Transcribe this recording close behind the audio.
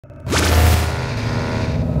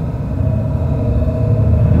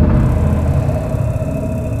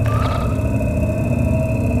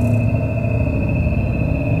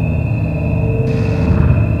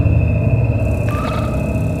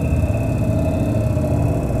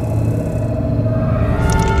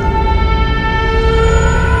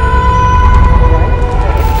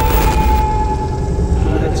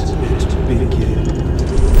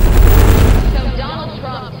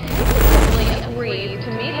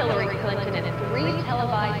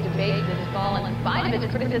of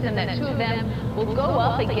its criticism that two of them will go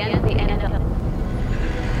up against the NWO.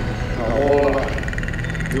 Hold on.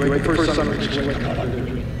 You ain't the first son of a bitch waking up.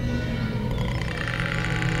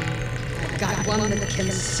 I've got one that can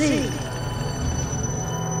see.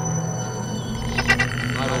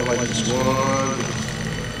 I don't like this one.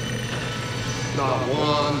 Not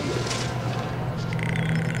one.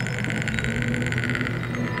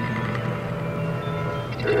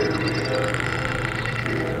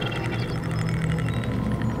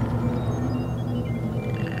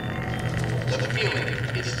 The feeling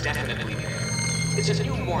is definitely there. It's a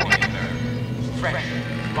new morning in Earth. Fresh,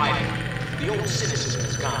 vibrant. The old cynicism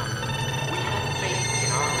is gone. We have faith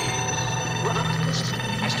in our leaders. We're optimistic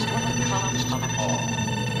as to what the comes of it all.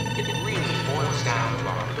 It really boils down to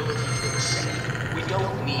our ability to accept. We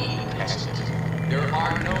don't need pessimism. There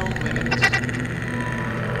are no limits.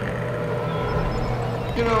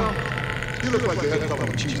 You know, you look like the head couple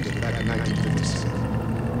of cheese did back in 1956.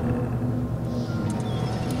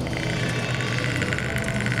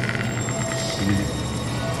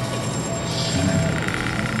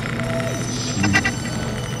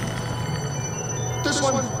 This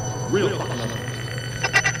one, real fucking love.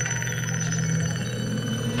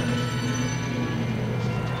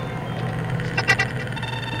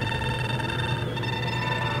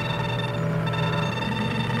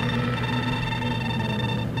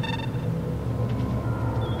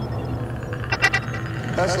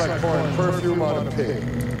 That's like pouring perfume on a pig.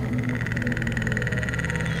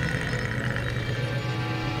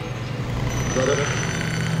 Brother,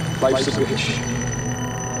 life's a bitch.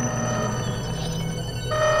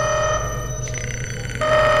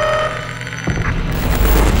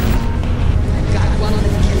 I've got one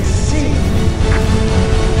that can see.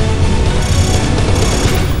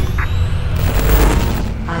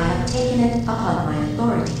 I have taken it upon my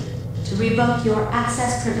authority to revoke your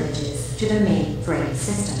access privileges to the mainframe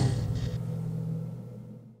system.